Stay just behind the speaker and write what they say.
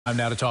Time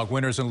now to talk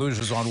winners and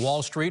losers on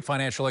Wall Street.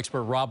 Financial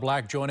expert Rob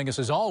Black joining us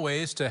as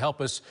always to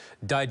help us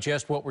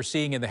digest what we're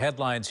seeing in the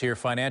headlines here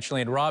financially.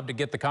 And Rob, to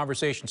get the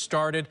conversation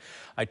started,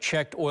 I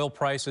checked oil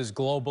prices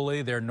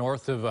globally. They're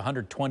north of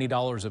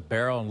 $120 a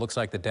barrel, and looks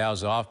like the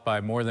Dow's off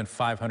by more than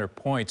 500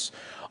 points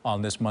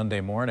on this Monday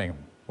morning.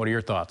 What are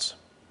your thoughts?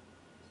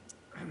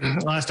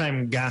 Last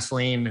time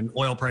gasoline and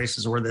oil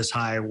prices were this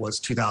high was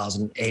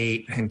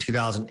 2008. In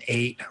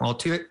 2008, well,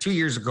 two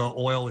years ago,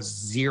 oil was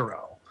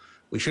zero.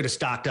 We should have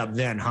stocked up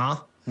then,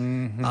 huh?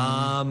 And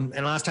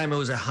last time it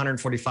was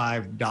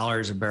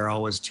 $145 a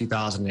barrel was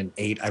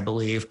 2008, I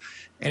believe.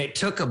 And it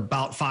took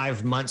about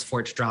 5 months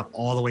for it to drop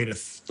all the way to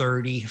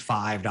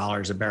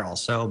 $35 a barrel.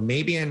 So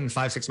maybe in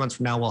 5-6 months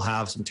from now, we'll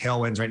have some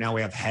tailwinds. Right now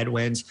we have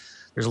headwinds.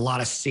 There's a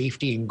lot of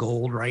safety in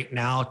gold right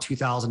now,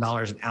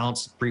 $2,000 an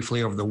ounce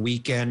briefly over the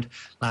weekend.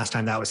 Last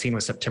time that was seen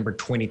was September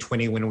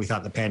 2020 when we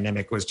thought the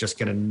pandemic was just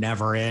going to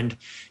never end.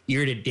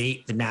 Year to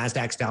date, the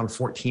NASDAQ's down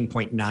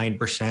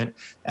 14.9%.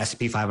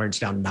 S&P 500's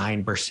down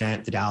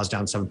 9%. The Dow's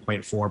down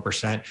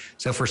 7.4%.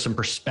 So for some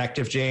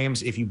perspective,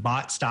 James, if you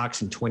bought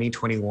stocks in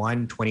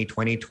 2021,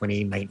 2020,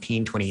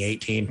 2019,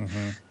 2018,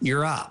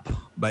 you're up.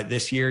 But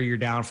this year you're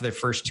down for the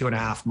first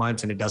 2.5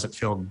 months and it doesn't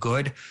feel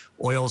good.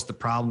 Oil's the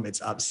problem. It's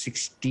up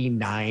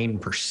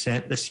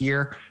 69% this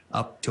year,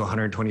 up to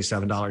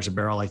 $127 a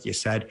barrel, like you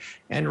said.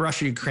 And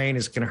Russia-Ukraine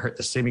is going to hurt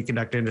the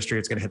semiconductor industry.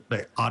 It's going to hit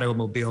the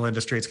automobile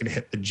industry. It's going to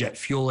hit the jet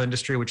fuel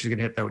industry, which is going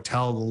to hit the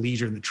hotel, the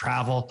leisure, the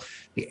travel,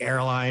 the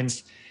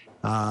airlines.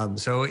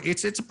 So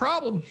it's a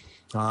problem.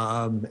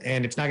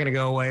 And it's not going to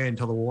go away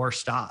until the war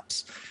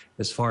stops,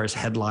 as far as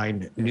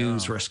headline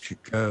news risk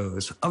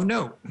goes. Of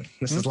note,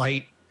 this is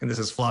light and this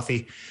is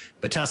fluffy,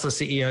 but Tesla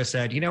CEO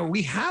said, you know,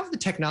 we have the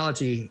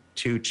technology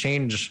to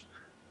change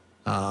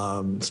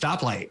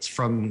stoplights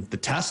from the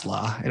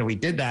Tesla, and if we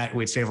did that,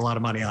 we'd save a lot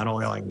of money on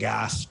oil and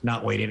gas,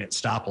 not waiting at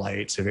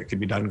stoplights if it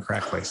could be done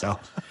correctly. So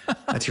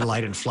that's your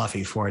light and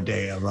fluffy for a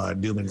day of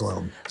doom and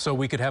gloom. So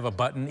we could have a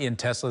button in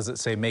Teslas that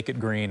say, make it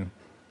green.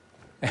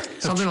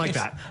 Something like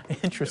that.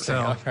 Interesting. So,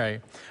 all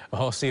right.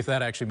 Well, we'll see if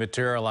that actually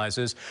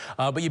materializes.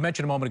 But you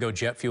mentioned a moment ago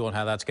jet fuel and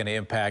how that's going to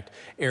impact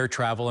air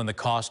travel and the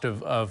cost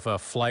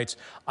of flights.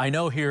 I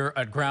know here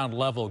at ground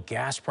level,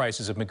 gas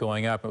prices have been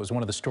going up. It was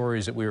one of the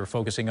stories that we were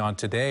focusing on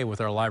today with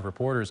our live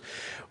reporters.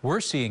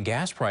 We're seeing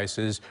gas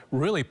prices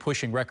really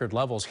pushing record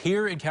levels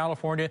here in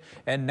California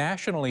and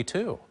nationally,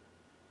 too.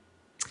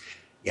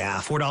 Yeah,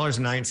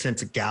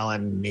 $4.09 a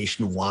gallon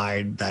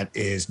nationwide. That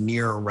is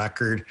near a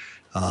record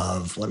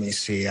of, let me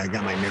see, I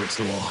got my notes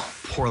a little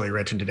poorly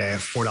written today,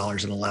 of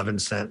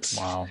 $4.11.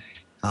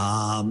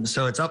 Wow.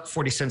 So it's up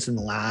 40 cents in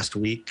the last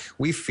week.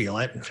 We feel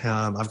it.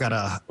 I've got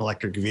an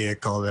electric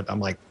vehicle that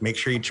I'm like, make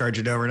sure you charge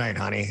it overnight,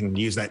 honey, and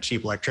use that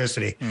cheap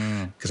electricity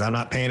because I'm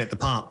not paying at the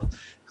pump.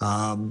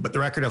 But the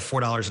record of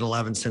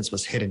 $4.11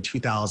 was hit in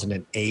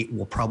 2008.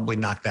 We'll probably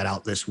knock that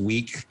out this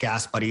week.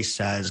 Gas Buddy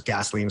says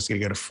gasoline is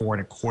going to go to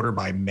 $4.25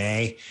 by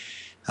May.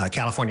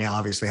 California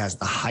obviously has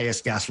the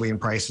highest gasoline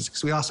prices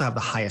because we also have the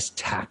highest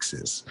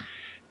taxes.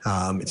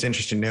 It's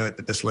interesting to note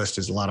that this list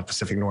is a lot of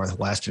Pacific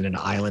Northwest and an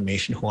island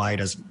nation, Hawaii,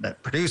 that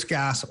produce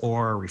gas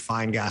or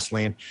refine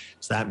gasoline.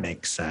 So that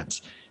makes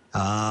sense.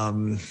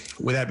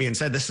 With that being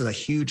said, this is a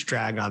huge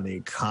drag on the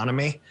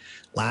economy.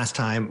 Last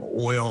time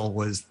oil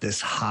was this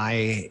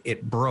high,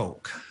 it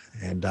broke.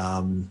 And,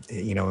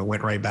 you know, it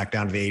went right back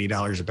down to the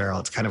 $80 a barrel.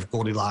 It's kind of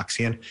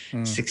Goldilocksian.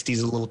 60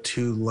 is a little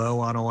too low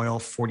on oil.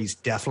 40 is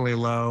definitely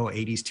low.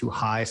 80 is too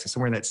high. So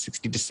somewhere in that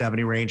 60 to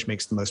 70 range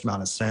makes the most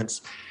amount of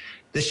sense.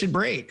 This should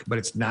break, but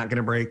it's not going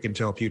to break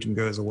until Putin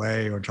goes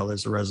away or until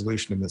there's a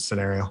resolution in this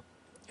scenario.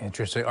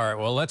 Interesting. All right,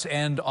 well, let's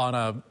end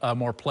on a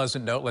more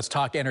pleasant note. Let's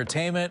talk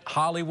entertainment,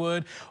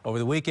 Hollywood. Over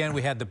the weekend,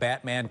 we had The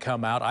Batman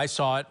come out. I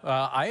saw it.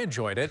 I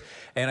enjoyed it.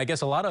 And I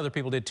guess a lot of other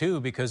people did, too,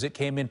 because it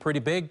came in pretty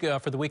big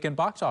for the weekend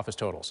box office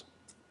totals.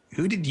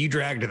 Who did you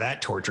drag to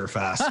that torture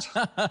fest?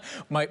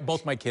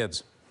 Both my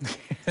kids.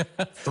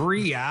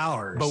 3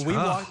 hours.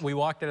 But we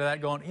walked into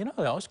that going, you know,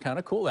 that was kind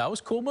of cool. That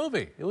was a cool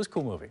movie. It was a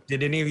cool movie.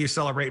 Did any of you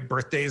celebrate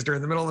birthdays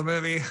during the middle of the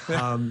movie?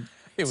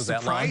 It was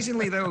that long.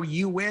 Surprisingly, though,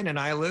 you win and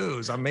I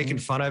lose. I'm making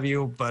fun of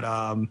you, but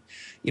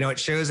you know, it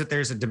shows that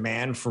there's a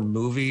demand for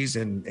movies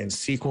and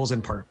sequels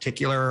in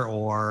particular,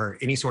 or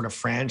any sort of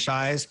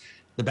franchise.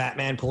 The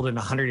Batman pulled in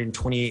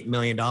 $128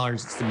 million.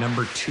 It's the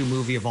 #2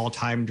 movie of all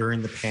time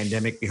during the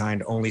pandemic,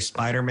 behind only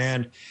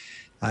Spider-Man.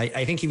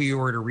 I think if you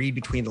were to read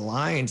between the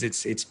lines,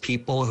 it's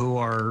people who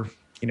are,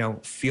 you know,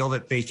 feel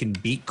that they can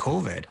beat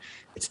COVID.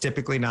 It's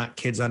typically not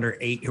kids under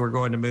 8 who are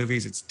going to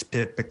movies. It's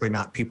typically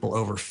not people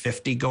over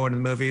 50 going to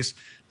movies.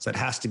 So it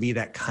has to be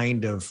that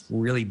kind of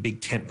really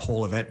big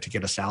tentpole event to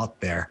get us out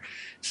there.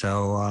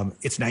 So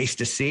it's nice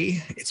to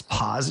see. It's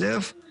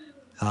positive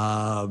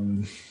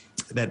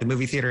that the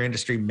movie theater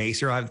industry may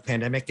survive the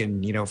pandemic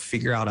and, you know,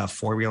 figure out a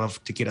formula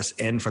to get us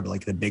in for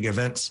the big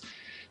events.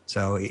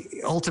 So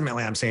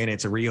ultimately, I'm saying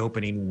it's a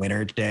reopening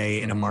winner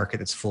today in a market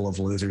that's full of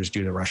losers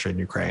due to Russia and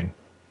Ukraine.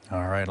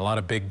 All right, a lot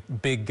of big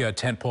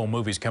tentpole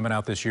movies coming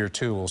out this year,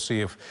 too. We'll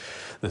see if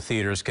the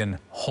theaters can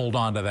hold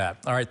on to that.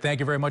 All right, thank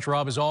you very much,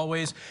 Rob, as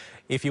always.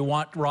 If you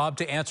want Rob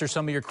to answer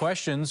some of your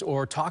questions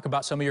or talk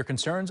about some of your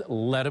concerns,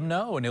 let him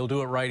know, and he'll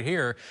do it right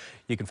here.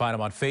 You can find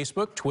him on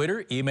Facebook,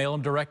 Twitter, email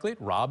him directly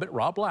at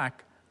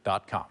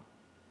rob@robblack.com.